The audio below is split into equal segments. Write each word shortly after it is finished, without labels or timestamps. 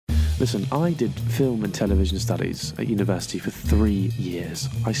Listen, I did film and television studies at university for 3 years.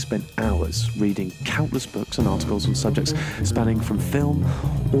 I spent hours reading countless books and articles on subjects spanning from film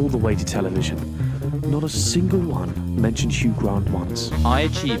all the way to television. Not a single one mentioned Hugh Grant once. I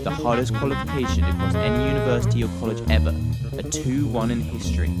achieved the hardest qualification across any university or college ever, a 2-1 in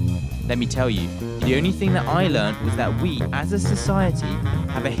history. Let me tell you, the only thing that I learned was that we, as a society,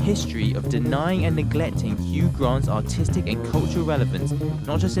 have a history of denying and neglecting Hugh Grant's artistic and cultural relevance,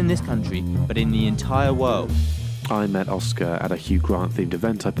 not just in this country, but in the entire world. I met Oscar at a Hugh Grant themed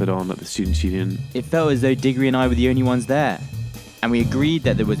event I put on at the Students' Union. It felt as though Diggory and I were the only ones there, and we agreed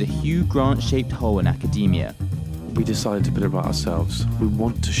that there was a Hugh Grant-shaped hole in academia. We decided to put it right ourselves. We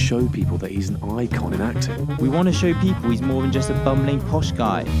want to show people that he's an icon in acting. We want to show people he's more than just a bumbling posh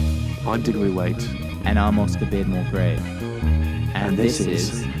guy. I'm Diggory Waite. And I'm Oscar Beardmore Gray. And this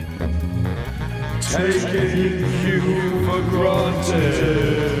is... Taking Hugh for Granted.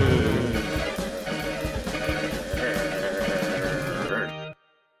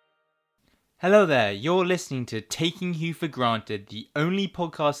 Hello there, you're listening to Taking Hugh for Granted, the only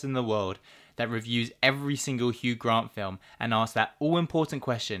podcast in the world that reviews every single Hugh Grant film and asks that all-important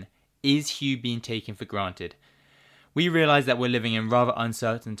question, is Hugh being taken for granted? We realise that we're living in rather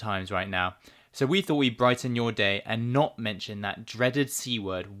uncertain times right now, so we thought we'd brighten your day and not mention that dreaded C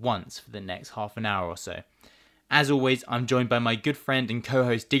word once for the next half an hour or so. As always, I'm joined by my good friend and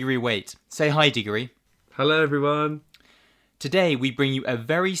co-host Diggory Waite. Say hi, Diggory. Hello, everyone. Today, we bring you a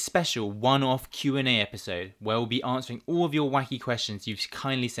very special one-off Q&A episode where we'll be answering all of your wacky questions you've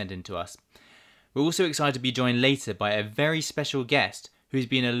kindly sent in to us. We're also excited to be joined later by a very special guest who's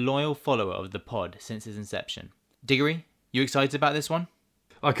been a loyal follower of the pod since its inception. Diggory, you excited about this one?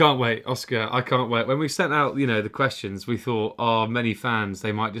 I can't wait, Oscar. I can't wait. When we sent out, the questions, we thought, many fans,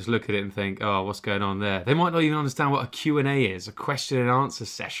 they might just look at it and think, what's going on there? They might not even understand what a Q&A is, a question and answer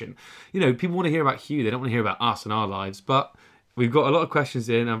session. People want to hear about Hugh. They don't want to hear about us and our lives, but we've got a lot of questions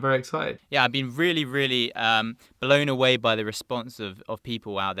in. I'm very excited. Yeah, I've been really, really blown away by the response of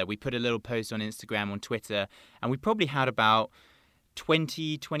people out there. We put a little post on Instagram, on Twitter, and we probably had about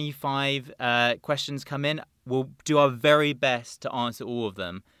 20, 25 questions come in. We'll do our very best to answer all of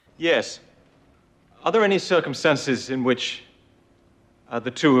them. Yes. Are there any circumstances in which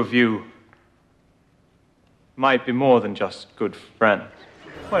the two of you might be more than just good friends?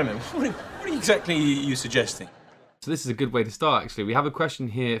 Wait a minute, what exactly are you suggesting? So this is a good way to start, actually. We have a question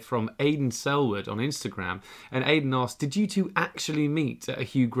here from Aidan Selwood on Instagram. And Aidan asked, did you two actually meet at a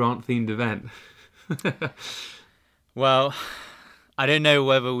Hugh Grant-themed event? Well, I don't know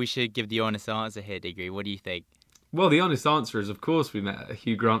whether we should give the honest answer here, Diggory. What do you think? Well, the honest answer is, of course, we met at a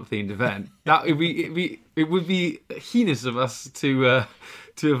Hugh Grant-themed event. It would be heinous of us to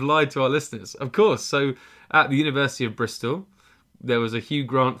have lied to our listeners. Of course. So at the University of Bristol, there was a Hugh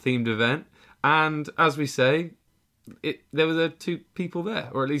Grant-themed event. And as we say, there were two people there,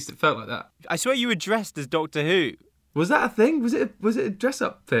 or at least it felt like that. I swear you were dressed as Doctor Who. Was that a thing? Was it a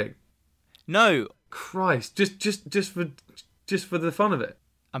dress-up thing? No. Christ, just for the fun of it.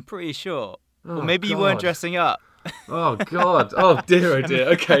 I'm pretty sure. Oh, or maybe God. you weren't dressing up. Oh God! Oh dear! Oh dear!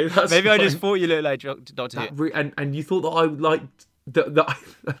 Okay, that's maybe fine. I just thought you looked like Doctor Who. And you thought that I would like that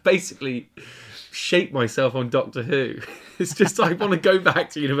I basically shaped myself on Doctor Who. It's just I want to go back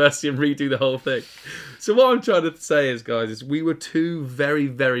to university and redo the whole thing. So what I'm trying to say is, guys, is we were two very,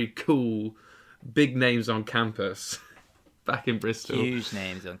 very cool big names on campus back in Bristol. Huge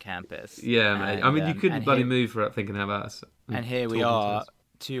names on campus. Yeah, mate. And, I mean, you couldn't bloody move for thinking about us. And here we are,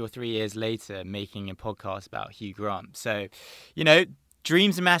 2 or 3 years later, making a podcast about Hugh Grant. So,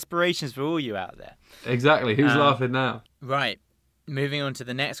 dreams and aspirations for all you out there. Exactly. Who's laughing now? Right. Moving on to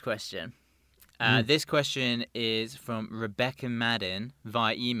the next question. This question is from Rebecca Madden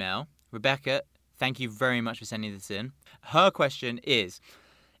via email. Rebecca, thank you very much for sending this in. Her question is,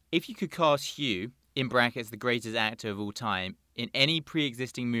 if you could cast Hugh, in brackets the greatest actor of all time, in any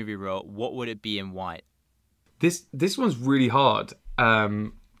pre-existing movie role, what would it be and why? This one's really hard.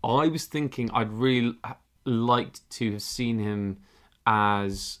 I was thinking I'd really liked to have seen him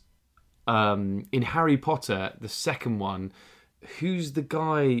as in Harry Potter, the second one. Who's the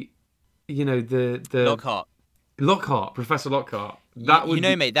guy? The Lockhart, Professor Lockhart.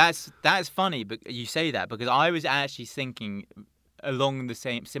 Mate, that's funny, but you say that because I was actually thinking along the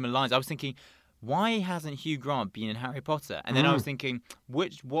similar lines. I was thinking, why hasn't Hugh Grant been in Harry Potter? And then I was thinking,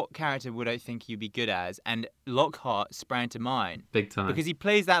 what character would I think he'd be good as? And Lockhart sprang to mind. Big time. Because he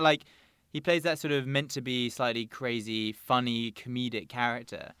plays that sort of meant to be slightly crazy, funny, comedic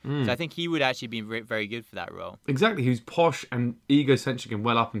character. So I think he would actually be very good for that role. Exactly. Who's posh and egocentric and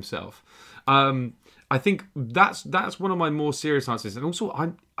well up himself. I think that's one of my more serious answers. And also,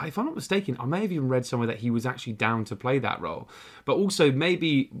 if I'm not mistaken, I may have even read somewhere that he was actually down to play that role. But also,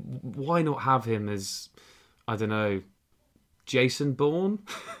 maybe why not have him as, I don't know, Jason Bourne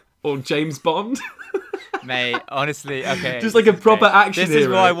or James Bond? Mate, honestly, okay. Just like a proper action This is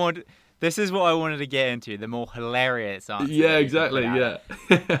hero. what I want. This is what I wanted to get into. The more hilarious answer. Yeah, exactly. Yeah.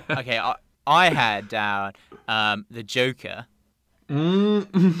 Okay, I had down the Joker. Dude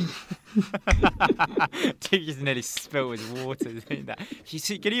just nearly spilled his water doing that.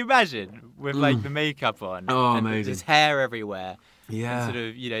 Can you imagine with like the makeup on? Oh, and amazing. His hair everywhere. Yeah. And sort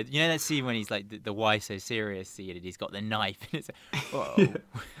of, you know that scene when he's like the why so serious scene, and he's got the knife, and it's whoa. Yeah.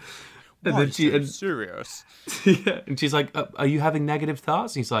 And Why then so serious? Yeah, and she's like, "Are you having negative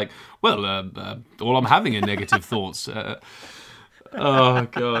thoughts?" And he's like, "Well, all I'm having are negative thoughts." Oh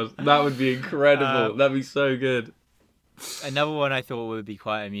god, that would be incredible. That'd be so good. Another one I thought would be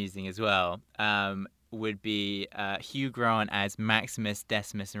quite amusing as well would be Hugh Grant as Maximus,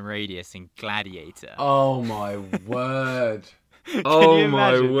 Decimus, and Radius in Gladiator. Oh my word! Oh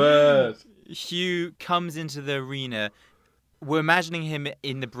my word! Hugh comes into the arena. We're imagining him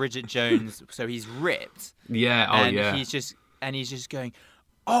in the Bridget Jones, so he's ripped. Yeah. Oh and yeah. He's just going,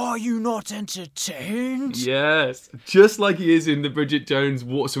 "Are you not entertained?" Yes, just like he is in the Bridget Jones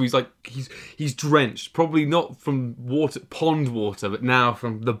water. So he's like he's drenched, probably not from pond water, but now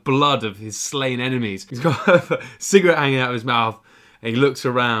from the blood of his slain enemies. He's got a cigarette hanging out of his mouth, and he looks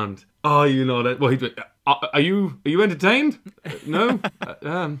around. Are you not? Well, are you entertained? No.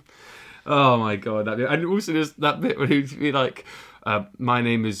 Oh my god, that bit. And also just that bit where he'd be like, "My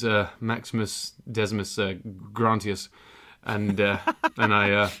name is Maximus Decimus Grantius, and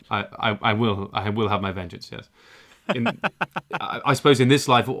I will have my vengeance." Yes, I suppose in this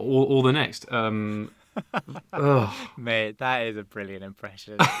life or the next. Mate, that is a brilliant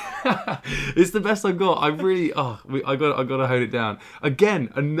impression. It's the best I've got. I got to hold it down.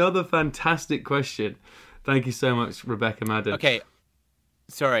 Again, another fantastic question. Thank you so much, Rebecca Madden. Okay.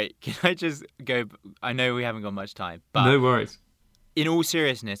 Sorry, can I just go? I know we haven't got much time, but no worries. In all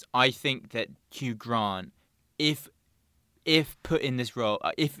seriousness, I think that Hugh Grant, if put in this role,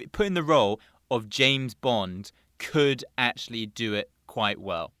 if put in the role of James Bond, could actually do it quite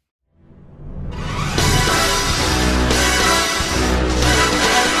well.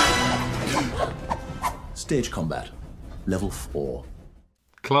 Stage combat, level 4.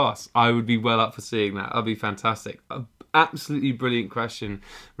 Class. I would be well up for seeing that. That'd be fantastic. Absolutely brilliant question,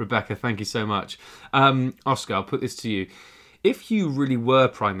 Rebecca. Thank you so much. Oscar, I'll put this to you. If you really were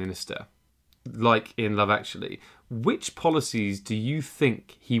Prime Minister, like in Love Actually, which policies do you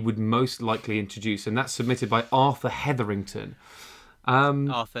think he would most likely introduce? And that's submitted by Arthur Hetherington.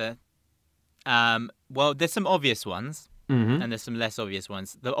 Arthur. Well, there's some obvious ones. Mm-hmm. And there's some less obvious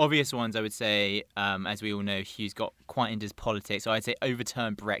ones. The obvious ones, I would say, as we all know, Hugh's got quite into his politics. So I'd say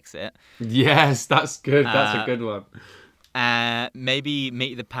overturn Brexit. Yes, that's good. That's a good one. Maybe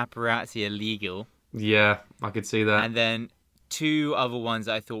make the paparazzi illegal. Yeah, I could see that. And then two other ones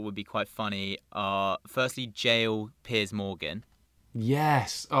I thought would be quite funny are, firstly, jail Piers Morgan.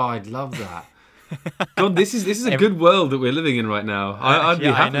 Yes. Oh, I'd love that. God, this is a good world that we're living in right now. I'd be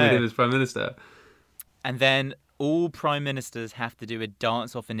happy with him as Prime Minister. And then all Prime Ministers have to do a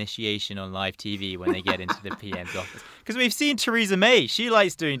dance-off initiation on live TV when they get into the PM's office. Because we've seen Theresa May. She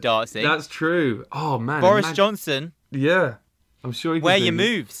likes doing dancing. That's true. Oh, man. Boris Johnson. Yeah. I'm sure he Where your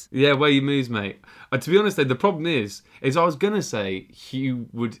moves. Yeah, where your moves, mate. To be honest, though, the problem is I was going to say Hugh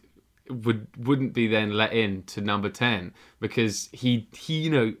wouldn't be then let in to number 10 because he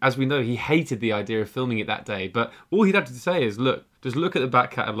as we know, he hated the idea of filming it that day. But all he'd have to say is, just look at the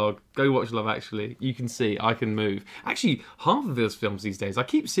back catalogue, go watch Love Actually. You can see I can move. Actually, half of those films these days, I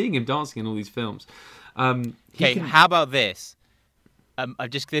keep seeing him dancing in all these films. Okay, how about this?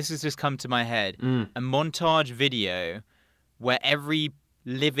 This has just come to my head. A montage video where every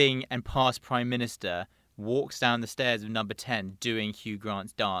living and past Prime Minister walks down the stairs of number 10 doing Hugh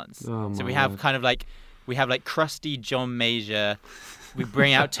Grant's dance. Oh, so we have we have crusty John Major, we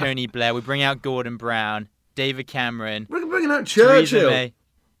bring out Tony Blair, we bring out Gordon Brown, David Cameron. We're bringing out Churchill.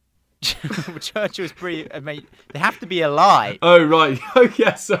 Churchill's pretty amazing. They have to be alive. Oh, right. Oh,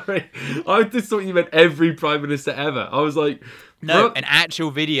 yeah, sorry. I just thought you meant every Prime Minister ever. I was like... No, what? An actual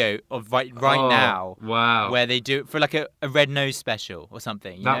video of right now. Wow. Where they do it for like a Red Nose special or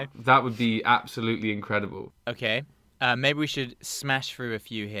something, you know? That would be absolutely incredible. Okay. Maybe we should smash through a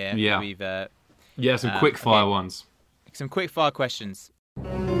few here. Yeah. We've, some quick fire ones. Some quick fire questions.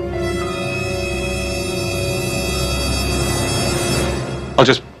 I'll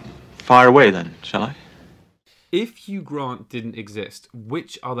just fire away then, shall I? If Hugh Grant didn't exist,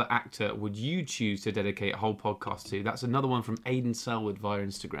 which other actor would you choose to dedicate a whole podcast to? That's another one from Aidan Selwood via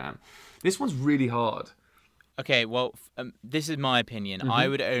Instagram. This one's really hard. Okay, well, this is my opinion. I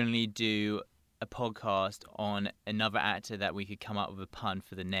would only do a podcast on another actor that we could come up with a pun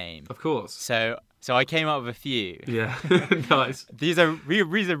for the name. Of course. So I came up with a few. Yeah, nice. These are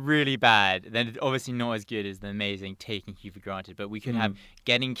really bad. They're obviously not as good as the amazing Taking Hugh for Granted, but we could have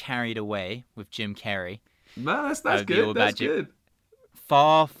Getting Carried Away with Jim Carrey. No, that's good. That's good.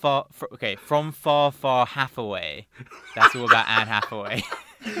 From Far Hathaway. That's all about Anne Hathaway.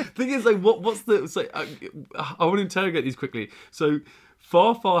 Thing is, like, what's the? So, I want to interrogate these quickly. So,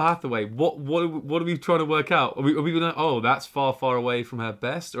 Far Hathaway. What are we trying to work out? Are we gonna? Oh, that's far away from her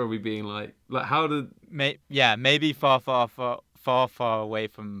best, or are we being like how did? Maybe far away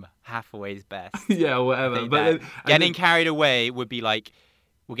from Hathaway's best. Yeah, whatever. But getting carried away would be like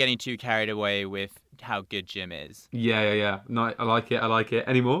we're getting too carried away with how good Jim is. Yeah. No, I like it.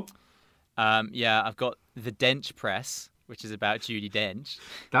 Any more? I've got The Dench Press, which is about Judi Dench.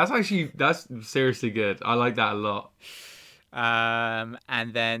 That's seriously good. I like that a lot.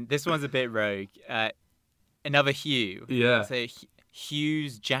 And then this one's a bit rogue. Another Hugh. Yeah. So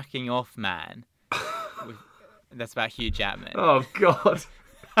Hugh's Jacking Off Man. That's about Hugh Jackman. Oh God.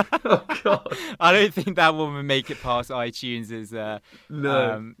 Oh God. I don't think that one would make it past iTunes as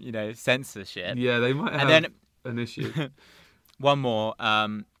censorship. Yeah, they might have an issue. One more.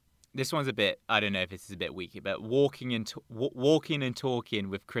 This one's a bit. I don't know if this is a bit weak, but walking and talking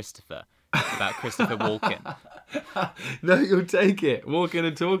with Christopher. About Christopher Walken. No, you'll take it. Walking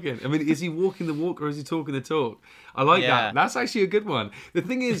and talking. I mean, is he walking the walk or is he talking the talk? I like that. That's actually a good one. The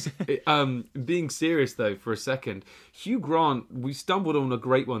thing is, being serious though for a second, Hugh Grant, we stumbled on a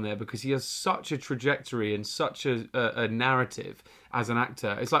great one there because he has such a trajectory and such a narrative as an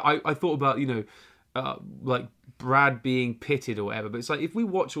actor. It's like I thought about, like Brad being pitted or whatever, but it's like if we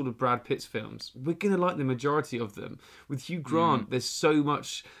watch all of Brad Pitt's films, we're gonna like the majority of them. With Hugh Grant, there's so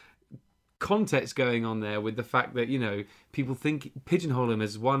much context going on there with the fact that people pigeonhole him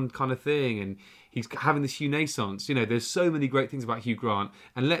as one kind of thing, and he's having this Hughnaissance. There's so many great things about Hugh Grant,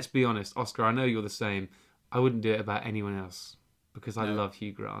 and let's be honest, Oscar, I know you're the same. I wouldn't do it about anyone else because I love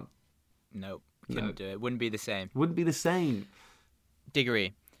Hugh Grant. Nope, couldn't do it. Wouldn't be the same.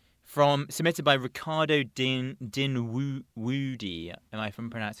 Diggory. Submitted by Ricardo Dinwoody. Am I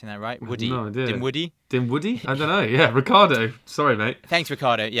pronouncing that right? Woody. No idea. Dinwoody? I don't know. Yeah, Ricardo. Sorry, mate. Thanks,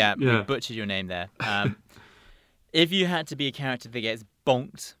 Ricardo. Yeah, we butchered your name there. If you had to be a character that gets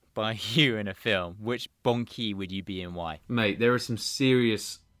bonked by you in a film, which bonky would you be and why? Mate, there are some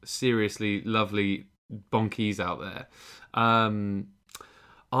seriously lovely bonkies out there.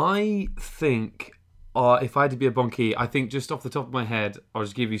 I think... if I had to be a bonky, I think just off the top of my head, I'll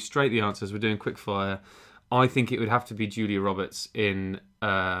just give you straight the answers. We're doing quick fire. I think it would have to be Julia Roberts in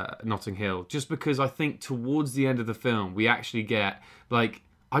Notting Hill, just because I think towards the end of the film, we actually get, I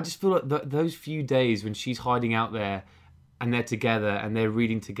just feel like those few days when she's hiding out there and they're together and they're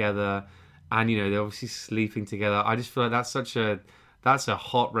reading together and, they're obviously sleeping together. I just feel like that's a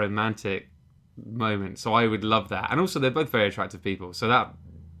hot romantic moment. So I would love that. And also they're both very attractive people. So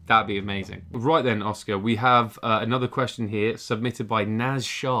that'd be amazing. Right then, Oscar, we have another question here submitted by Naz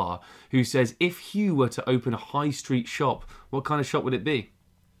Shah, who says, if Hugh were to open a high street shop, what kind of shop would it be?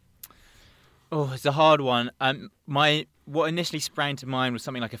 Oh, it's a hard one. What initially sprang to mind was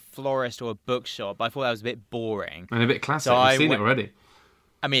something like a florist or a bookshop. But I thought that was a bit boring. And a bit classic. We've seen it already.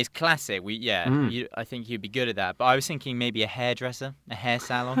 I mean, it's classic. I think you'd be good at that. But I was thinking maybe a hairdresser, a hair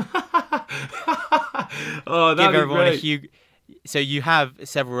salon. Oh, that'd be great. So you have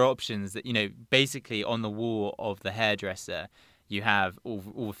several options that, basically on the wall of the hairdresser, you have all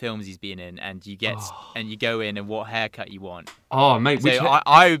the films he's been in, and you go in and what haircut you want. Oh, mate. So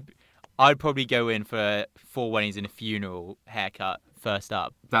I'd probably go in for 4 weddings and a funeral haircut first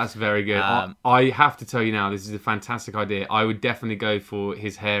up. That's very good. I have to tell you now, this is a fantastic idea. I would definitely go for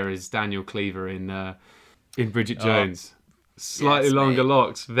his hair as Daniel Cleaver in Bridget Jones. Slightly longer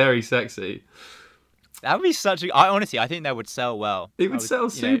locks, very sexy. That would be honestly, I think that would sell well. It would sell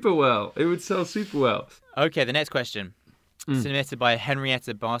super well. It would sell super well. Okay, the next question. Submitted by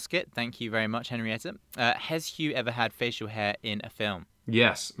Henrietta Basket. Thank you very much, Henrietta. Has Hugh ever had facial hair in a film?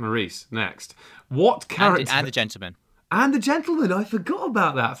 Yes, Maurice, next. What character... And the gentleman. And the gentleman, I forgot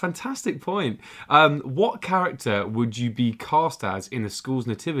about that. Fantastic point. What character would you be cast as in the school's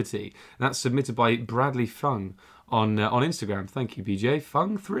nativity? And that's submitted by Bradley Fung on Instagram. Thank you, BJ.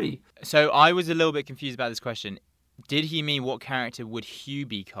 Fung3. So I was a little bit confused about this question. Did he mean what character would Hugh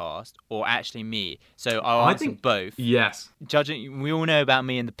be cast, or actually me? So I think both. Yes. Judging, we all know about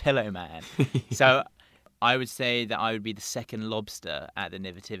me and the Pillow Man. So I would say that I would be the second lobster at the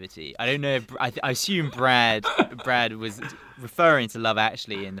nativity. I don't know if I assume Brad was referring to Love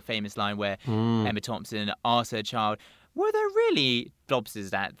Actually in the famous line where Emma Thompson asks her child, "Were there really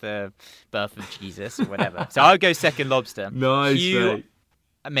lobsters at the birth of Jesus?" or whatever. So I'll go second lobster. Nice,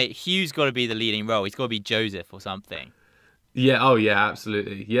 mate. Hugh's got to be the leading role. He's got to be Joseph or something. Yeah, oh yeah,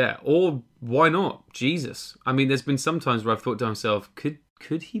 absolutely. Yeah, or why not Jesus? I mean, there's been some times where I've thought to myself, could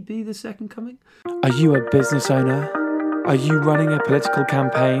he be the second coming? Are you a business owner? Are you running a political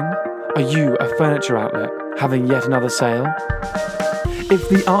campaign? Are you a furniture outlet having yet another sale? If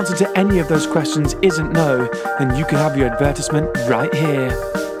the answer to any of those questions isn't no, then you can have your advertisement right here.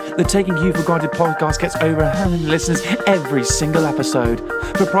 The Taking Hugh for Granted podcast gets over 100 listeners every single episode.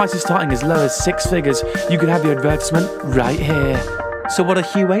 For prices starting as low as 6 figures, you can have your advertisement right here. So what are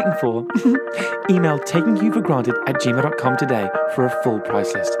Hugh waiting for? Email takinghughforgranted@gmail.com today for a full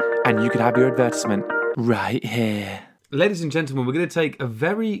price list, and you can have your advertisement right here. Ladies and gentlemen, we're going to take a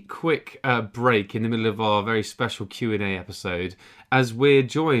very quick break in the middle of our very special Q&A episode as we're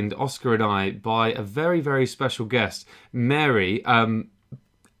joined, Oscar and I, by a very, very special guest, Mary.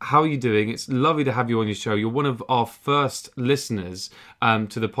 How are you doing? It's lovely to have you on your show. You're one of our first listeners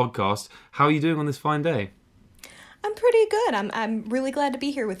to the podcast. How are you doing on this fine day? I'm pretty good. I'm really glad to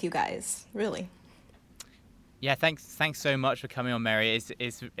be here with you guys. Really. Yeah, thanks so much for coming on, Mary.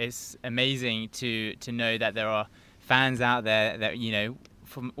 It's amazing to know that there are fans out there that, you know,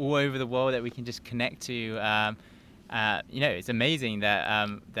 from all over the world that we can just connect to. You know, it's amazing that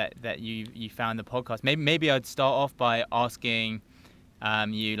that you found the podcast. Maybe I'd start off by asking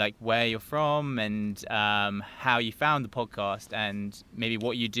you like where you're from and how you found the podcast and maybe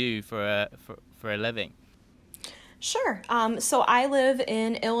what you do for a living. Sure. So I live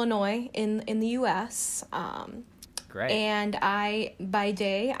in Illinois in the U.S. Great. And by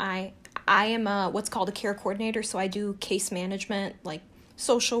day, I am what's called a care coordinator. So I do case management, like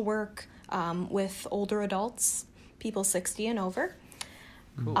social work with older adults, people 60 and over.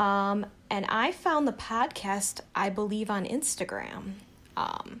 Cool. And I found the podcast, I believe, on Instagram.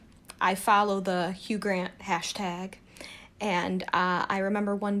 I follow the Hugh Grant hashtag. And I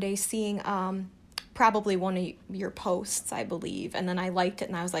remember one day seeing probably one of your posts, I believe. And then I liked it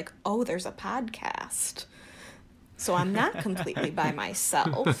and I was like, oh, there's a podcast. So I'm not completely by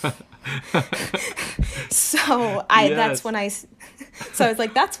myself. So that's when I was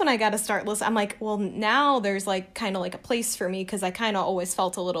like, that's when I got to start listening. I'm like, well, now there's like kind of like a place for me because I kind of always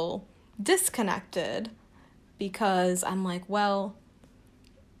felt a little disconnected because I'm like, well,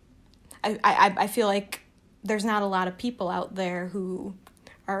 I feel like there's not a lot of people out there who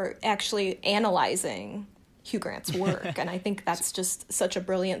are actually analyzing Hugh Grant's work. And I think that's just such a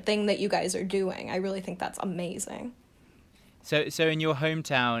brilliant thing that you guys are doing. I really think that's amazing. So in your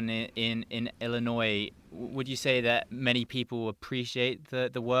hometown in Illinois, would you say that many people appreciate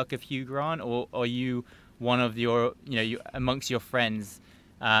the work of Hugh Grant, or are you one of your, amongst your friends,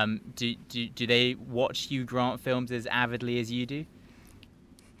 do they watch Hugh Grant films as avidly as you do?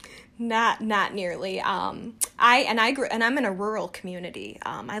 Not nearly. I'm in a rural community.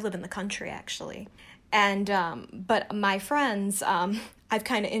 I live in the country actually, and but my friends, I've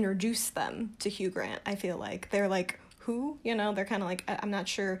kind of introduced them to Hugh Grant. I feel like they're like, who? They're kind of like, I'm not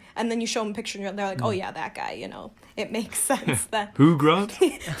sure. And then you show them a picture and they're like, oh yeah, that guy. It makes sense that Hugh Grant.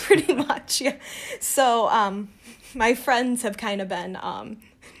 Pretty much, yeah. So my friends have kind of been.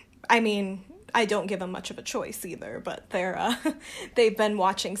 I mean, I don't give them much of a choice either, but they've been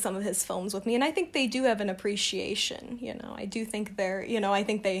watching some of his films with me, and I think they do have an appreciation. I do think I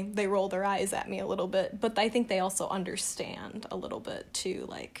think they roll their eyes at me a little bit, but I think they also understand a little bit too.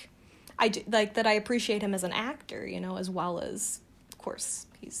 Like, I do, like that I appreciate him as an actor, as well as, of course,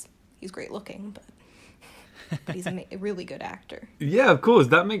 he's great looking, but he's a really good actor. Yeah, of course,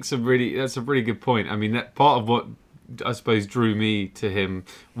 that's a really good point. I mean, that part of what I suppose drew me to him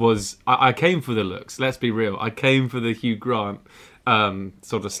was I came for the looks. Let's be real. I came for the Hugh Grant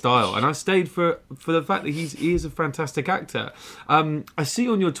sort of style, and I stayed for the fact that he is a fantastic actor. I see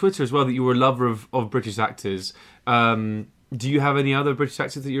on your Twitter as well that you were a lover of British actors. Do you have any other British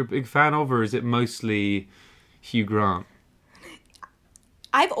actors that you're a big fan of, or is it mostly Hugh Grant?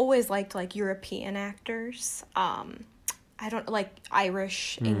 I've always liked like European actors. I don't like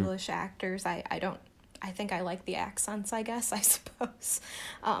Irish, English actors. I think I like the accents, I guess, I suppose.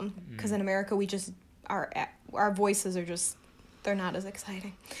 Because in America, we just, our voices are just, they're not as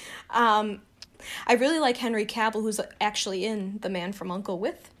exciting. I really like Henry Cavill, who's actually in The Man from U.N.C.L.E.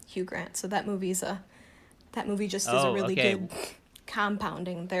 with Hugh Grant. So that movie just is a really good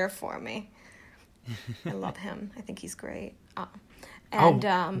compounding there for me. I love him. I think he's great.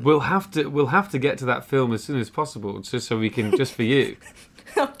 We'll have to get to that film as soon as possible, just so we can, just for you.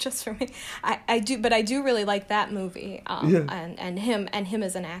 Just for me, I do really like that movie, and him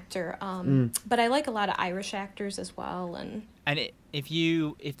as an actor. But I like a lot of Irish actors as well. And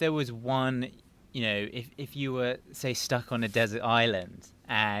if there was one, if you were, say, stuck on a desert island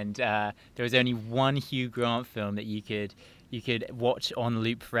and there was only one Hugh Grant film that you could watch on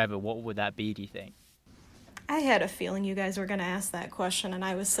loop forever, what would that be, do you think? I had a feeling you guys were going to ask that question, and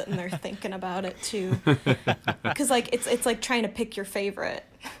I was sitting there thinking about it too. Because it's like trying to pick your favorite.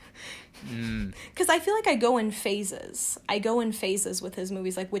 Because I feel like I go in phases. With his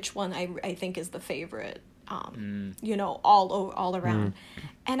movies, like which one I think is the favorite. All around.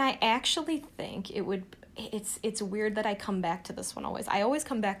 And I actually think it's weird that I come back to this one always. I always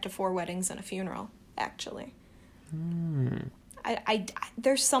come back to Four Weddings and a Funeral, actually. I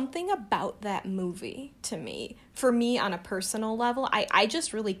there's something about that movie to me. For me, on a personal level, I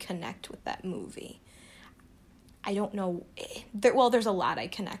just really connect with that movie. I don't know. There's a lot I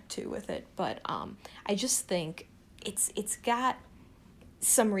connect to with it, but I just think it's got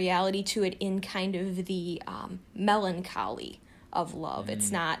some reality to it in kind of the melancholy of love. It's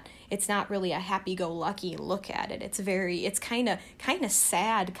not really a happy-go-lucky look at it. It's kind of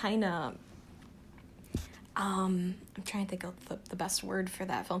sad, kind of. I'm trying to think of the best word for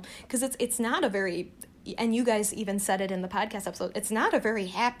that film, because it's not a very, and you guys even said it in the podcast episode, it's not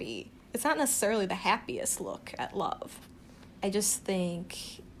necessarily the happiest look at love. I just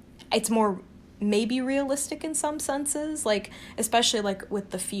think it's more maybe realistic in some senses, like especially like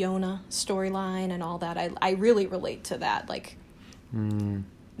with the Fiona storyline and all that. I really relate to that, like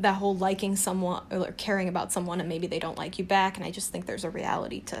that whole liking someone or caring about someone and maybe they don't like you back, and I just think there's a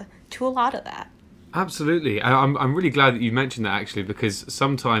reality to a lot of that. Absolutely. I'm really glad that you mentioned that, actually, because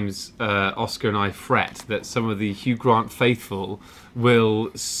sometimes Oscar and I fret that some of the Hugh Grant faithful will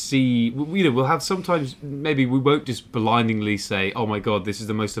see, we'll have sometimes, maybe we won't just blindingly say, oh my God, this is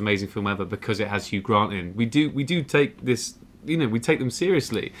the most amazing film ever because it has Hugh Grant in. We do take this, we take them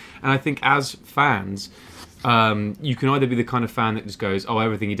seriously. And I think as fans, you can either be the kind of fan that just goes, oh,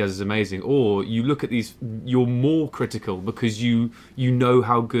 everything he does is amazing, or you look at these, you're more critical because you know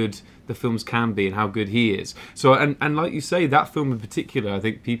how good the films can be and how good he is. So, and like you say, that film in particular, I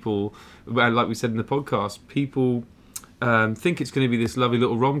think people, like we said in the podcast, people think it's going to be this lovely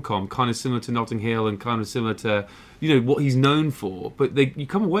little rom-com, kind of similar to Notting Hill and kind of similar to, what he's known for. But you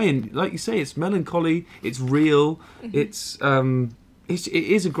come away and, like you say, it's melancholy, it's real, it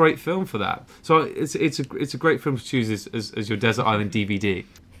is a great film for that. So it's a great film to choose as your Desert Island DVD.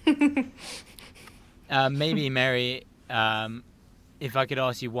 Maybe, Mary, if I could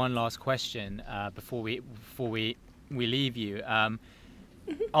ask you one last question before we leave you,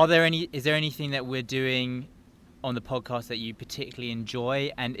 is there anything that we're doing on the podcast that you particularly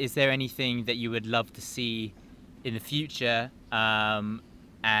enjoy, and is there anything that you would love to see in the future, and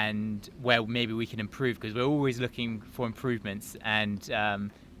where maybe we can improve, because we're always looking for improvements, and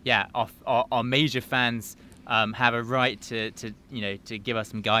our major fans have a right to give us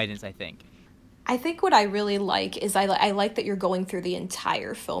some guidance, I think. I think what I really like is I like that you're going through the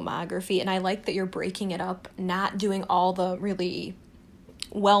entire filmography, and I like that you're breaking it up, not doing all the really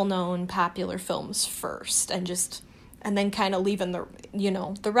well-known popular films first, and then kind of leaving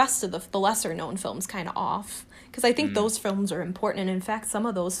the rest of the lesser-known films kind of off, because I think those films are important, and in fact some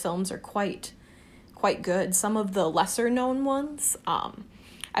of those films are quite good. Some of the lesser-known ones,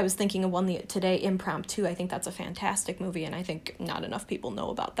 I was thinking of one today, Impromptu. I think that's a fantastic movie, and I think not enough people know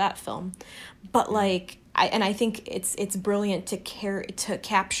about that film. But I think it's brilliant to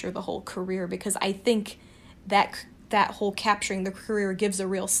capture the whole career, because I think that whole capturing the career gives a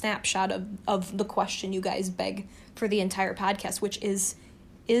real snapshot of the question you guys beg for the entire podcast, which is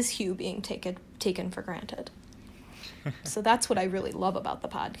Hugh being taken for granted? So that's what I really love about the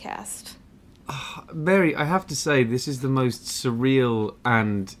podcast. Mary, I have to say, this is the most surreal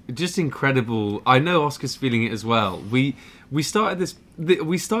and just incredible. I know Oscar's feeling it as well. We started this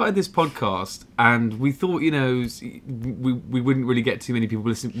podcast, and we thought, we wouldn't really get too many people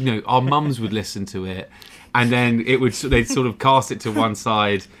listening. Our mums would listen to it, and then they'd sort of cast it to one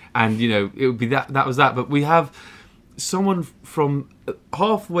side, and it would be that was that. But we have someone from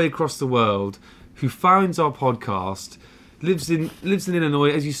halfway across the world who finds our podcast, lives in Illinois,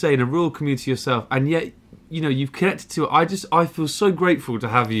 as you say, in a rural community yourself, and yet you've connected to it. I feel so grateful to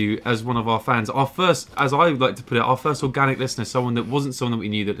have you as one of our fans. Our first, as I like to put it, our first organic listener, someone that wasn't someone that we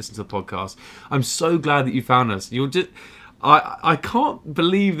knew that listened to the podcast. I'm so glad that you found us. I can't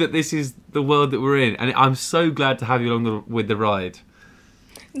believe that this is the world that we're in, and I'm so glad to have you along with the ride.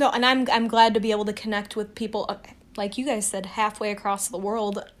 No, and I'm glad to be able to connect with people. like you guys said, halfway across the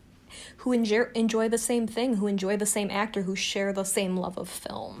world who enjoy the same thing, who enjoy the same actor, who share the same love of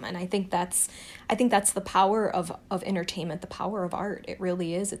film. And I think that's the power of entertainment, the power of art. It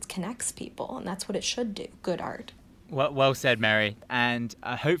really is. It connects people, and that's what it should do, good art. Well said, Mary. And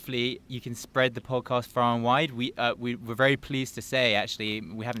hopefully you can spread the podcast far and wide. We're very pleased to say, actually,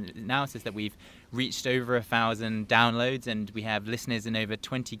 we haven't announced this, that we've reached over 1,000 downloads, and we have listeners in over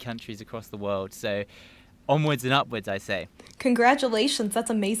 20 countries across the world. So onwards and upwards, I say. Congratulations. That's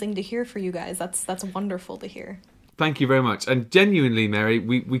amazing to hear for you guys. That's wonderful to hear. Thank you very much. And genuinely, Mary,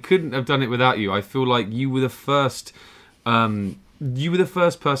 we couldn't have done it without you. I feel like you were the first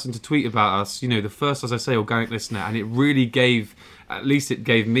person to tweet about us, you know, the first, as I say, organic listener, and it really gave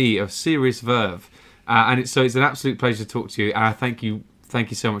me a serious verve. It's an absolute pleasure to talk to you, and I thank you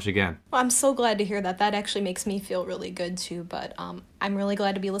so much again. Well, I'm so glad to hear that. That actually makes me feel really good too, but I'm really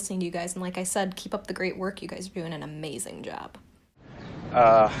glad to be listening to you guys, and like I said, keep up the great work. You guys are doing an amazing job.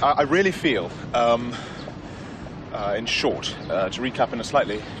 I really feel, in short, to recap in a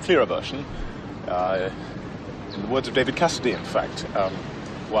slightly clearer version, in the words of David Cassidy, in fact,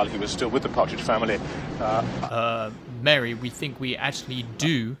 while he was still with the Partridge Family. Mary, we think we actually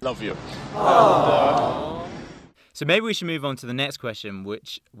do love you. So maybe we should move on to the next question,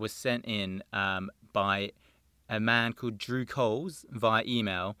 which was sent in by a man called Drew Coles via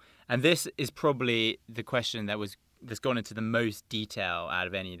email. And this is probably the question that's gone into the most detail out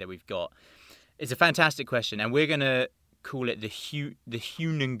of any that we've got. It's a fantastic question, and we're going to call it the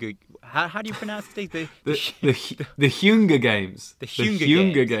Hughnger. How do you pronounce it? The Hughnger Games. The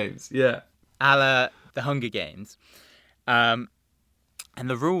Hughnger Games. Yeah. A la the Hunger Games. And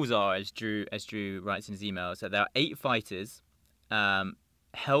the rules are, as Drew writes in his email, so there are 8 fighters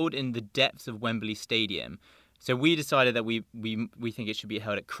held in the depths of Wembley Stadium. So we decided that we think it should be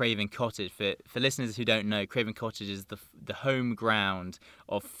held at Craven Cottage. For listeners who don't know, Craven Cottage is the home ground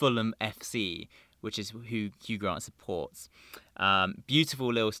of Fulham FC, which is who Hugh Grant supports.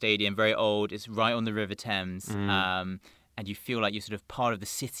 Beautiful little stadium, very old. It's right on the River Thames, and you feel like you're sort of part of the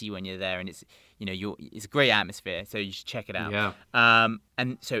city when you're there. And it's a great atmosphere, so you should check it out. Yeah.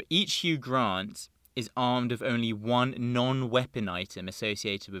 And so each Hugh Grant is armed with only one non-weapon item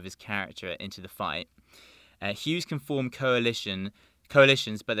associated with his character into the fight. Hughs can form coalitions,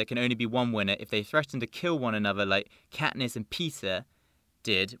 but there can only be one winner. If they threaten to kill one another, like Katniss and Peter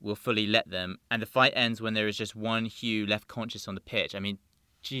did, we'll fully let them. And the fight ends when there is just one Hugh left conscious on the pitch. I mean,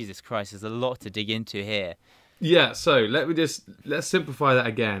 Jesus Christ, there's a lot to dig into here. Yeah, so let's simplify that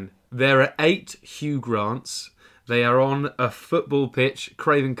again. There are 8 Hugh Grants. They are on a football pitch,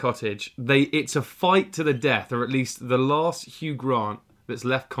 Craven Cottage. It's a fight to the death, or at least the last Hugh Grant that's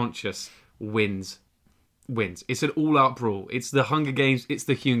left conscious wins. It's an all-out brawl. It's the Hunger Games. It's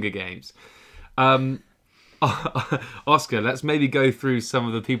the Hughnger Games. Oscar, let's maybe go through some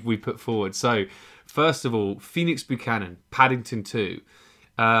of the people we put forward. So, first of all, Phoenix Buchanan, Paddington 2.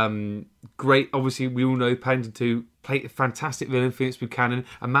 Great, obviously, we all know Paddington 2, played a fantastic villain, Phoenix Buchanan,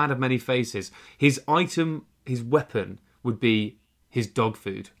 a man of many faces. His weapon would be his dog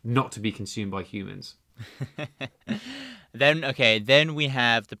food, not to be consumed by humans. Then we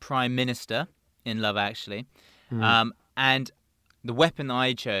have the Prime Minister in Love Actually. And the weapon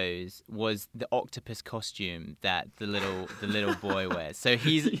I chose was the octopus costume that the little boy wears. So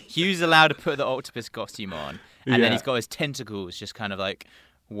Hugh's allowed to put the octopus costume on, and then he's got his tentacles just kind of like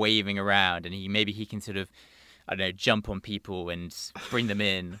waving around, and maybe he can sort of, I don't know, jump on people and bring them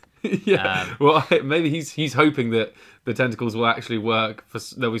in. Well, maybe he's hoping that the tentacles will actually work.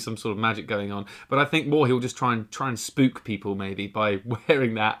 There'll be some sort of magic going on. But I think more he'll just try and spook people maybe by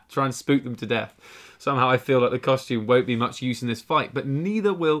wearing that, try and spook them to death. Somehow I feel like the costume won't be much use in this fight, but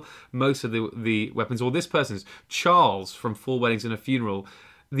neither will most of the weapons. Or this person's Charles from 4 Weddings and a Funeral.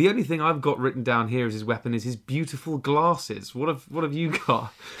 The only thing I've got written down here as his weapon is his beautiful glasses. What have you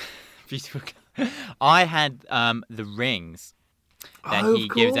got? Beautiful. I had the rings that he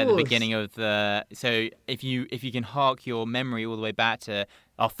gives at the beginning of the. So if you can hark your memory all the way back to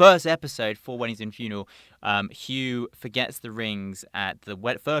our first episode, 4 Weddings and Funeral, Hugh forgets the rings at the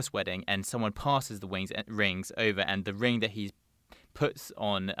first wedding, and someone passes the rings over, and the ring that he puts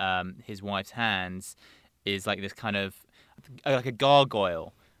on his wife's hands is like this kind of like a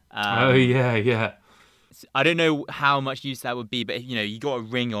gargoyle. Yeah. I don't know how much use that would be, but you got a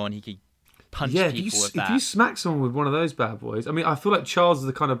ring on, he could punch people with that. If you smack someone with one of those bad boys, I mean, I feel like Charles is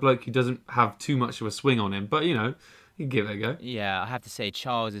the kind of bloke who doesn't have too much of a swing on him, but you can give it a go. Yeah, I have to say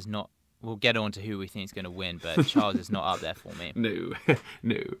Charles is not. We'll get on to who we think is going to win, but Charles is not up there for me. No.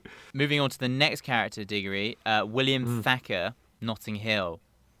 Moving on to the next character, Diggory, William Thacker, Notting Hill.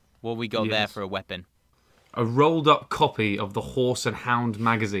 What we got there for a weapon? a rolled-up copy of the Horse and Hound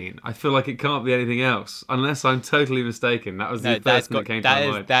magazine. I feel like it can't be anything else, unless I'm totally mistaken. That was the first thing that came to my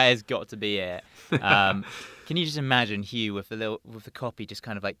mind. That has got to be it. Can you just imagine Hugh with the copy, just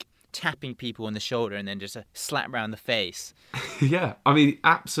kind of like tapping people on the shoulder and then just a slap around the face? Yeah, I mean,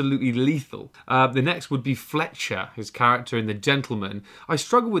 absolutely lethal. The next would be Fletcher, his character in The Gentleman. I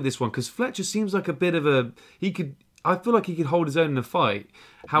struggle with this one because Fletcher seems like a bit of a... I feel like he could hold his own in a fight.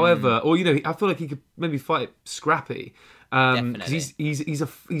 However, or I feel like he could maybe fight scrappy. Definitely. He's a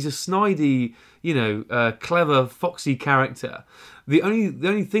snidey, clever, foxy character. The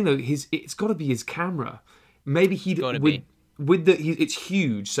only thing though, it's got to be his camera. Maybe it's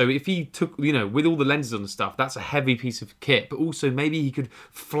huge. So if he took, with all the lenses on and stuff, that's a heavy piece of kit. But also maybe he could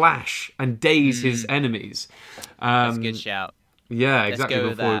flash and daze his enemies. That's a good shout. Yeah, Let's exactly. go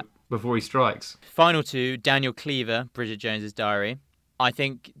with that. Before he strikes. Final two, Daniel Cleaver, Bridget Jones's Diary. I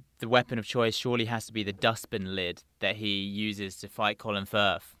think the weapon of choice surely has to be the dustbin lid that he uses to fight Colin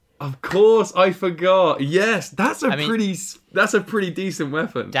Firth. Of course, I forgot. Yes, that's a pretty decent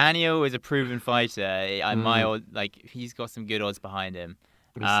weapon. Daniel is a proven fighter. He's got some good odds behind him.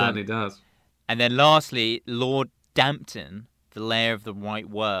 He certainly does. And then lastly, Lord Dampton, the Lair of the White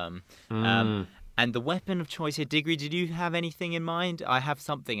Worm. And the weapon of choice here, Diggory, did you have anything in mind? I have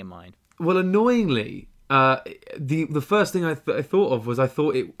something in mind. Well, annoyingly, the first thing I thought of was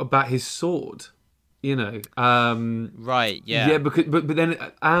about his sword. Right, yeah. Yeah, but then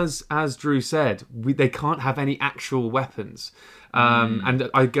as Drew said, they can't have any actual weapons. And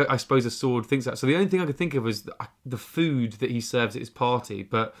I suppose a sword thinks that. So the only thing I could think of was the food that he serves at his party.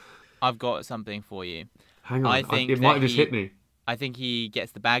 But I've got something for you. Hang on, it might have just hit me. I think he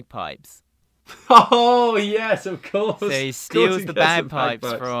gets the bagpipes. Oh yes, of course. So he steals the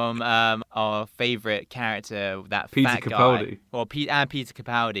bagpipes from our favourite character, that Peter fat Capaldi. guy, and Peter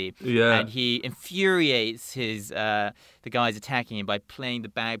Capaldi. Yeah, and he infuriates the guys attacking him by playing the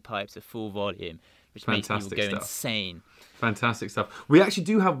bagpipes at full volume, which makes people go insane. Fantastic stuff. We actually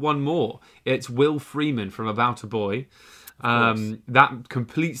do have one more. It's Will Freeman from About a Boy. That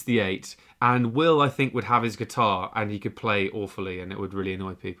completes the 8, and Will, I think, would have his guitar and he could play awfully, and it would really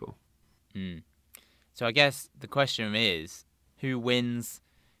annoy people. So I guess the question is, who wins?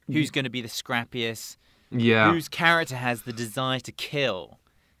 Who's going to be the scrappiest? Yeah. Whose character has the desire to kill?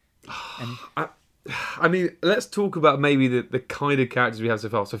 And I mean, let's talk about maybe the kind of characters we have so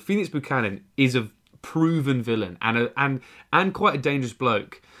far. So Phoenix Buchanan is a proven villain and quite a dangerous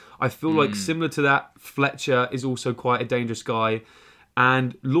bloke. I feel like similar to that, Fletcher is also quite a dangerous guy.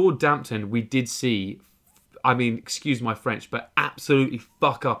 And Lord Dampton, we did see... I mean, excuse my French, but absolutely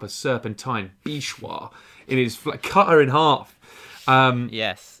fuck up a serpentine bichoir in his cut her in half.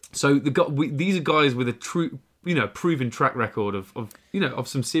 Yes. So these are guys with a true, proven track record of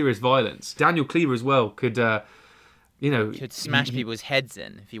some serious violence. Daniel Cleaver as well could smash people's heads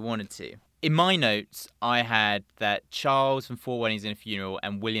in if he wanted to. In my notes, I had that Charles from Four Weddings and a Funeral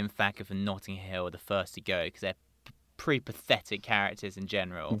and William Thacker from Notting Hill are the first to go because they're pretty pathetic characters in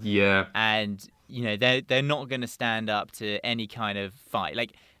general. Yeah. And they're not going to stand up to any kind of fight.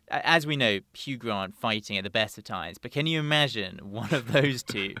 Like, as we know, Hugh Grant fighting at the best of times. But can you imagine one of those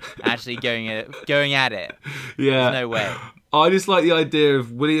two actually going at it? Yeah. There's no way. I just like the idea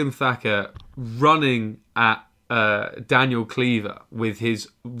of William Thacker running at Daniel Cleaver with his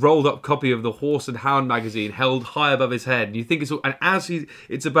rolled up copy of the Horse and Hound magazine held high above his head. And you think and as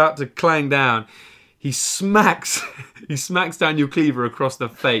it's about to clang down, he smacks Daniel Cleaver across the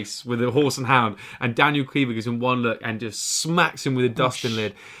face with a Horse and Hound, and Daniel Cleaver gives him one look and just smacks him with a dustbin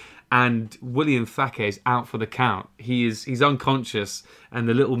lid. And William Thacker is out for the count. He's unconscious, and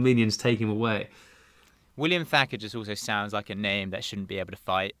the little minions take him away. William Thacker just also sounds like a name that shouldn't be able to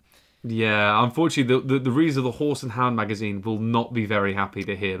fight. Yeah, unfortunately, the readers of the Horse and Hound magazine will not be very happy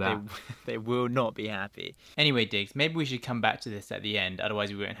to hear that. They will not be happy. Anyway, Diggs, maybe we should come back to this at the end,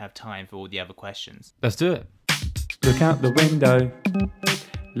 otherwise we won't have time for all the other questions. Let's do it. Look out the window.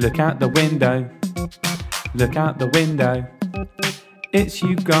 Look out the window. Look out the window. It's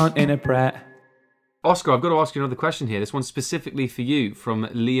Hugh Grant in a Pret. Oscar, I've got to ask you another question here. This one's specifically for you from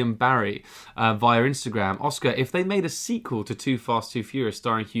Liam Barry via Instagram. Oscar, if they made a sequel to Too Fast, Too Furious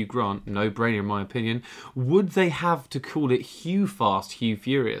starring Hugh Grant, no brainer in my opinion, would they have to call it Hugh Fast, Hugh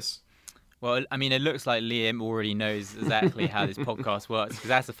Furious? Well, I mean, it looks like Liam already knows exactly how this podcast works, because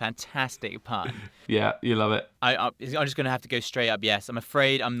that's a fantastic pun. Yeah, you love it. I'm just going to have to go straight up yes. I'm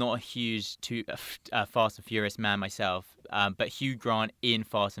afraid I'm not a huge Fast and Furious man myself, but Hugh Grant in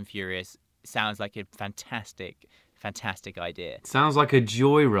Fast and Furious sounds like a fantastic idea. Sounds like a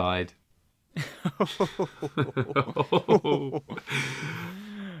joyride.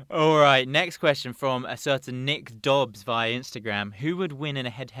 All right, next question from a certain Nick Dobbs via Instagram. Who would win in a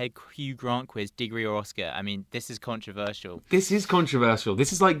head-to-head Hugh Grant quiz, Diggory or Oscar? I mean, this is controversial. This is controversial.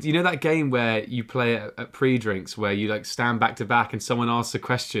 This is like, you know that game where you play at pre-drinks where you like stand back to back and someone asks a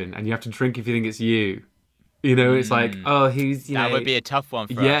question and you have to drink if you think it's you? You know, it's like, oh, he's, you know... That would be a tough one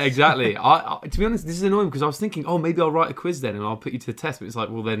for us. Yeah, exactly. I to be honest, this is annoying because I was thinking, oh, maybe I'll write a quiz then and I'll put you to the test. But it's like,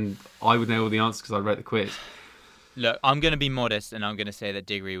 well, then I would know all the answers because I wrote the quiz. Look, I'm going to be modest and I'm going to say that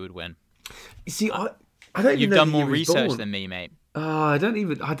Diggory would win. You see, I don't even You've know done that he more was research born. than me, mate. I don't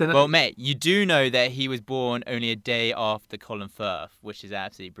know. Well, mate, you do know that he was born only a day after Colin Firth, which is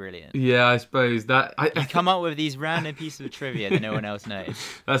absolutely brilliant. Yeah, I suppose that... You come up with these random pieces of trivia that no one else knows.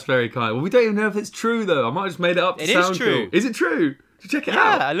 That's very kind. Well, we don't even know if it's true, though. I might have just made it up to sound true. cool. Is it true? Did you check it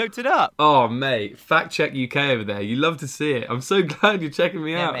out? Yeah, I looked it up. Oh, mate. Fact Check UK over there. You love to see it. I'm so glad you're checking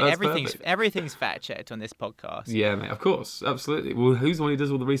me out. Mate, That's everything's fact checked on this podcast. Yeah, mate, of course. Absolutely. Well, who's the one who does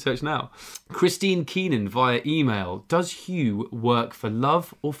all the research now? Christine Keenan via email. Does Hugh work for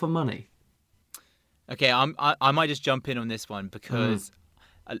love or for money? Okay, I might just jump in on this one because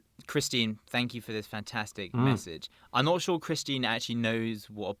Christine, thank you for this fantastic message. I'm not sure Christine actually knows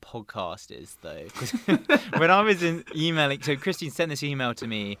what a podcast is, though. When I was emailing, so Christine sent this email to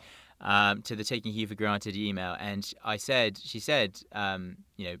me, to the Taking Hugh for Granted email, and she said,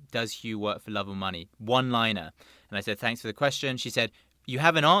 you know, does Hugh work for love or money? One-liner. And I said, thanks for the question. She said, you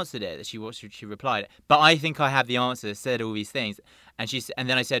haven't answered it. She replied, but I think I have the answer, said all these things. And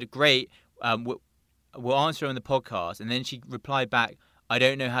then I said, great, we'll answer on the podcast. And then she replied back, I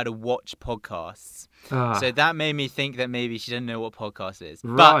don't know how to watch podcasts. So that made me think that maybe she didn't know what podcast is.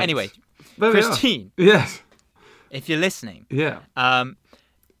 Right. But anyway, There we are. Christine, Yes. if you're listening. Yeah.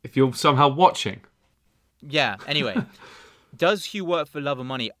 If you're somehow watching. Yeah, anyway. Does Hugh work for love or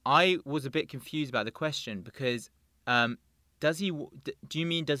money? I was a bit confused about the question because does he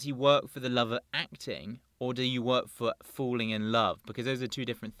work for the love of acting or do you work for falling in love? Because those are two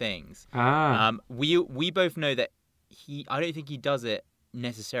different things. We both know that I don't think he does it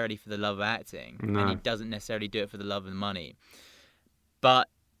necessarily for the love of acting, and he doesn't necessarily do it for the love of money. But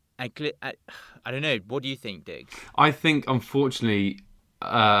I don't know. What do you think, Dig? I think, unfortunately,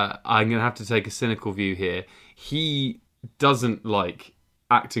 I'm going to have to take a cynical view here. He doesn't like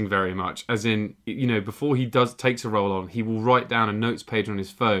acting very much, as in, you know, before he takes a role on, he will write down a notes page on his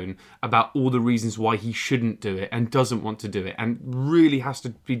phone about all the reasons why he shouldn't do it and doesn't want to do it, and really has to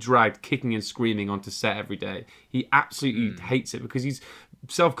be dragged kicking and screaming onto set every day. He absolutely hates it because he's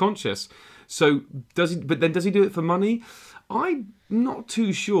self-conscious. So does he do it for money? I'm not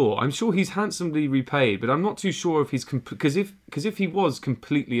too sure. I'm sure he's handsomely repaid, but I'm not too sure if he's because if he was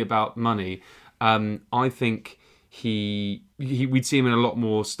completely about money, I think we'd see him in a lot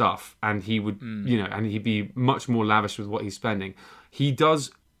more stuff, and he would, you know, and he'd be much more lavish with what he's spending.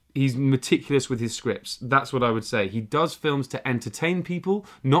 He's meticulous with his scripts. That's what I would say. He does films to entertain people,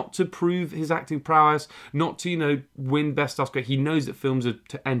 not to prove his acting prowess, not to, you know, win Best Oscar. He knows that films are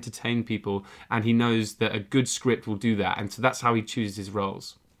to entertain people, and he knows that a good script will do that, and so that's how he chooses his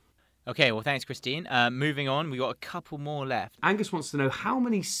roles. Okay, well, thanks, Christine. Moving on, we got a couple more left. Angus wants to know how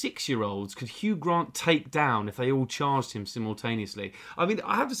many 6-year-olds could Hugh Grant take down if they all charged him simultaneously. I mean,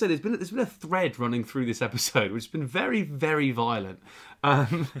 I have to say, there's been a thread running through this episode which has been very, very violent.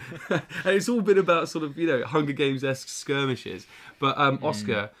 And it's all been about sort of, you know, Hunger Games-esque skirmishes. But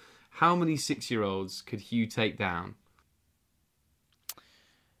Oscar, how many 6-year-olds could Hugh take down?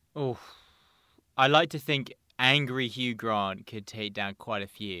 Oh, I like to think angry Hugh Grant could take down quite a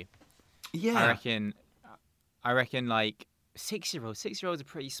few. Yeah. I reckon like 6-year-olds. 6-year-olds are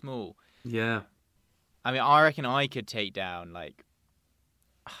pretty small. Yeah. I mean, I reckon I could take down like...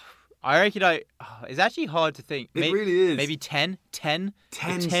 It's actually hard to think. It really is. Maybe 10? 10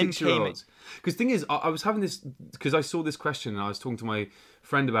 6-year-olds. Because the thing is, I was having this... Because I saw this question and I was talking to my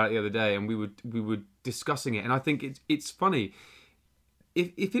friend about it the other day, and we were discussing it, and I think it's funny.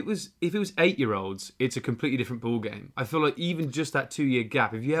 If it was 8-year-olds, it's a completely different ballgame. I feel like even just that 2-year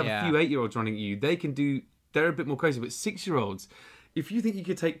gap, if you have a few 8-year-olds running at you, they're a bit more crazy. But 6-year-olds, if you think you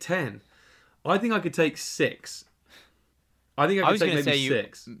could take 10, I think I could take 6. I think I could take maybe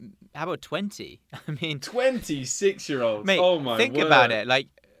 6. How about 20? I mean, 26-year-olds. Mate, oh my think word. about it. Like,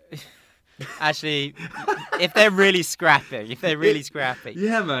 actually, if they're really scrappy,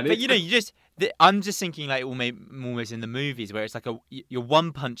 yeah, man. But you know, I'm just thinking like almost in the movies where it's like you're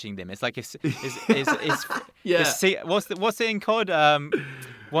one punching them. It's like it's what's it in COD?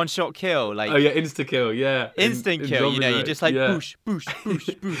 One shot kill. Like, oh yeah, insta kill. Yeah, instant kill. You know, you just like boosh.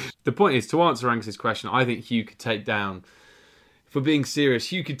 The point is, to answer Angus's question, I think Hugh could take down. For being serious,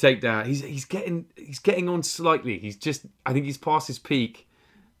 Hugh could take down. He's getting on slightly. I think he's past his peak.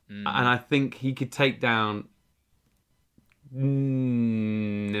 And I think he could take down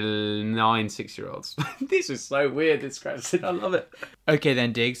 9 6-year-olds. This is so weird, this question. I love it. Okay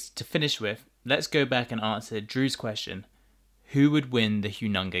then, Diggs, to finish with, let's go back and answer Drew's question. Who would win the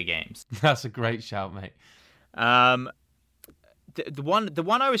Hughnger Games? That's a great shout, mate. The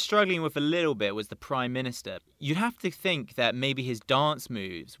one I was struggling with a little bit was the Prime Minister. You'd have to think that maybe his dance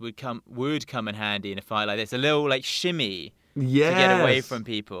moves would come in handy in a fight like this. A little like shimmy to get away from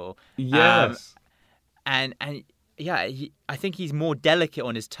people. Yes. And yeah, I think he's more delicate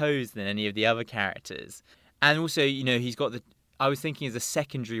on his toes than any of the other characters. And also, he's got I was thinking as a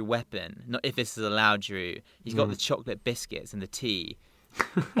secondary weapon, not if this is allowed, Drew, he's got the chocolate biscuits and the tea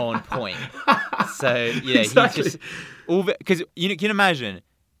on point. So, exactly. He just... Because you can imagine,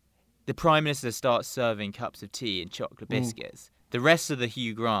 the Prime Minister starts serving cups of tea and chocolate biscuits. The rest of the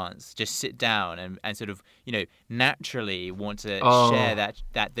Hugh Grants just sit down and sort of, naturally want to share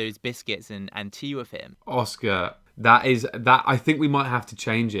those biscuits and tea with him. Oscar, I think we might have to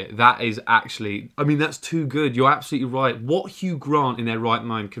change it. That is actually, that's too good. You're absolutely right. What Hugh Grant in their right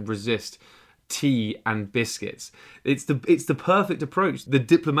mind could resist tea and biscuits? It's the perfect approach, the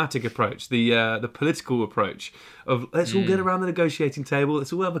diplomatic approach, the political approach of let's all get around the negotiating table,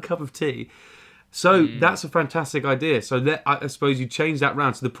 let's all have a cup of tea. So that's a fantastic idea. So I suppose you change that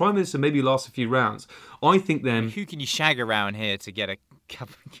round. So the Prime Minister maybe lasts a few rounds. I think then... Who can you shag around here to get a cup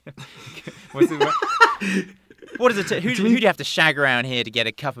of... What is it? Who do you have to shag around here to get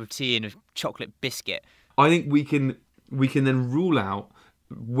a cup of tea and a chocolate biscuit? I think we can then rule out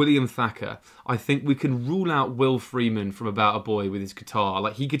William Thacker. I think we can rule out Will Freeman from About a Boy with his guitar.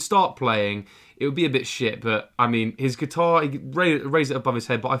 Like, he could start playing. It would be a bit shit, but his guitar, he could raise it above his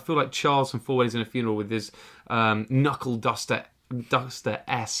head. But I feel like Charles from Four Weddings and a Funeral with his knuckle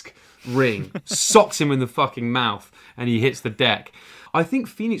duster-esque ring socks him in the fucking mouth and he hits the deck. I think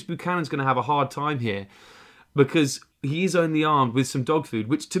Phoenix Buchanan's going to have a hard time here because he is only armed with some dog food,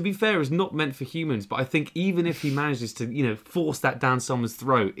 which, to be fair, is not meant for humans. But I think even if he manages to, force that down someone's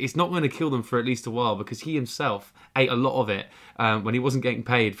throat, it's not going to kill them for at least a while because he himself ate a lot of it when he wasn't getting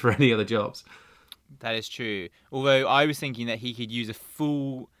paid for any other jobs. That is true. Although I was thinking that he could use a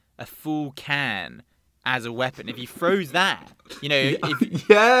full can as a weapon. If he throws that,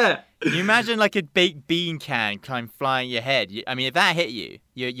 yeah. Can you imagine like a baked bean can kind of flying your head? If that hit you,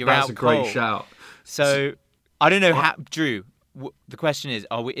 you're That's out a great cold. shout. So I don't know how, Drew. The question is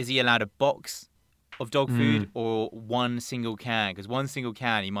he allowed a box of dog food or one single can? Because one single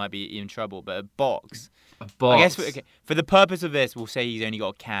can, he might be in trouble. But a box. I guess for the purpose of this, we'll say he's only got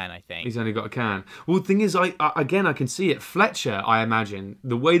a can, I think. He's only got a can. Well, the thing is, I can see it. Fletcher, I imagine,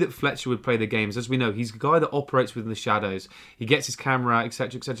 the way that Fletcher would play the games, as we know, he's a guy that operates within the shadows. He gets his camera out,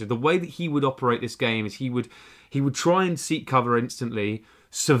 etc., etc. The way that he would operate this game is he would try and seek cover instantly,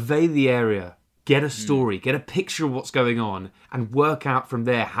 survey the area, get a story, get a picture of what's going on, and work out from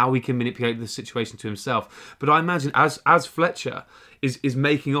there how he can manipulate the situation to himself. But I imagine as Fletcher is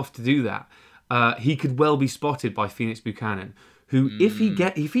making off to do that, he could well be spotted by Phoenix Buchanan, who,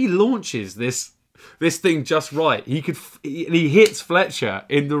 if he launches this thing just right, he hits Fletcher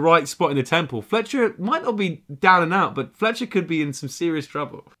in the right spot in the temple. Fletcher might not be down and out, but Fletcher could be in some serious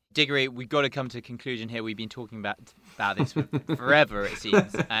trouble. Diggory, we've got to come to a conclusion here. We've been talking about this for forever, it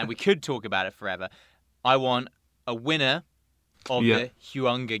seems, and we could talk about it forever. I want a winner of the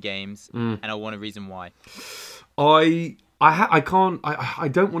Hughnger Games, and I want a reason why. I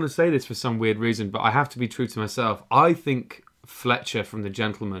don't want to say this for some weird reason, but I have to be true to myself. I think Fletcher from The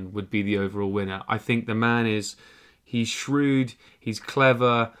Gentleman would be the overall winner. I think the man he's shrewd, he's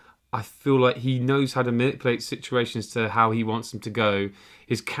clever. I feel like he knows how to manipulate situations to how he wants them to go.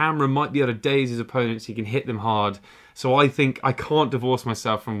 His camera might be able to daze his opponents. He can hit them hard. So I think I can't divorce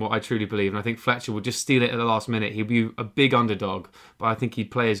myself from what I truly believe. And I think Fletcher will just steal it at the last minute. He'll be a big underdog. But I think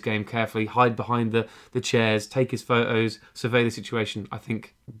he'd play his game carefully, hide behind the chairs, take his photos, survey the situation. I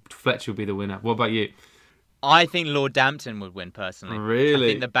think Fletcher will be the winner. What about you? I think Lord Dampton would win, personally.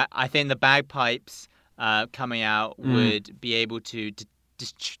 Really? I think the bagpipes coming out would be able to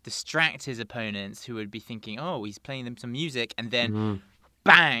distract his opponents, who would be thinking, oh, he's playing them some music, and then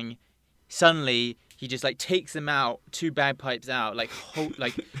bang, suddenly he just like takes them out, two bagpipes out, like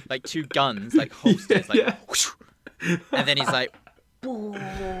two guns, like holsters, like whoosh, and then he's like, yeah,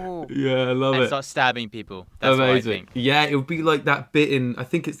 I love it. And start stabbing people. That's amazing. What I think. Yeah, it would be like that bit in, I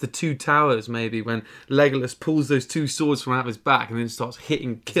think it's The Two Towers, maybe, when Legolas pulls those two swords from out of his back and then starts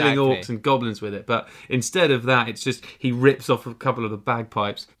killing orcs and goblins with it. But instead of that, it's just he rips off a couple of the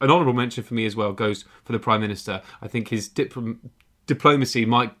bagpipes. An honourable mention for me as well goes for the Prime Minister. I think his diplomacy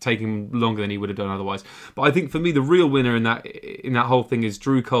might take him longer than he would have done otherwise. But I think for me, the real winner in that whole thing is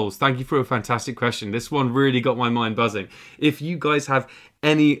Drew Coles. Thank you for a fantastic question. This one really got my mind buzzing. If you guys have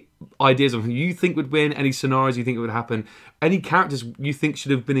any ideas on who you think would win, any scenarios you think would happen, any characters you think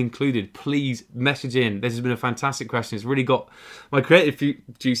should have been included, please message in. This has been a fantastic question. It's really got my creative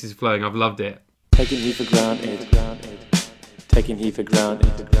juices flowing. I've loved it. Taking he for granted. Taking he for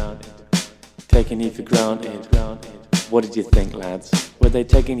granted. Taking he for granted. What did you think, lads? Were they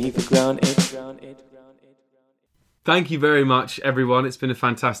taking he for granted? Thank you very much, everyone. It's been a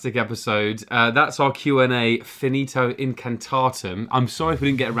fantastic episode. That's our Q&A, finito incantatum. I'm sorry if we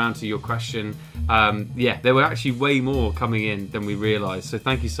didn't get around to your question. There were actually way more coming in than we realised. So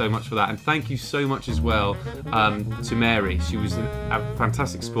thank you so much for that. And thank you so much as well to Mary. She was a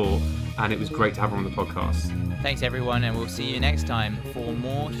fantastic sport, and it was great to have her on the podcast. Thanks, everyone, and we'll see you next time for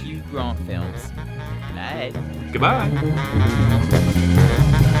more Hugh Grant films. Bye. Goodbye.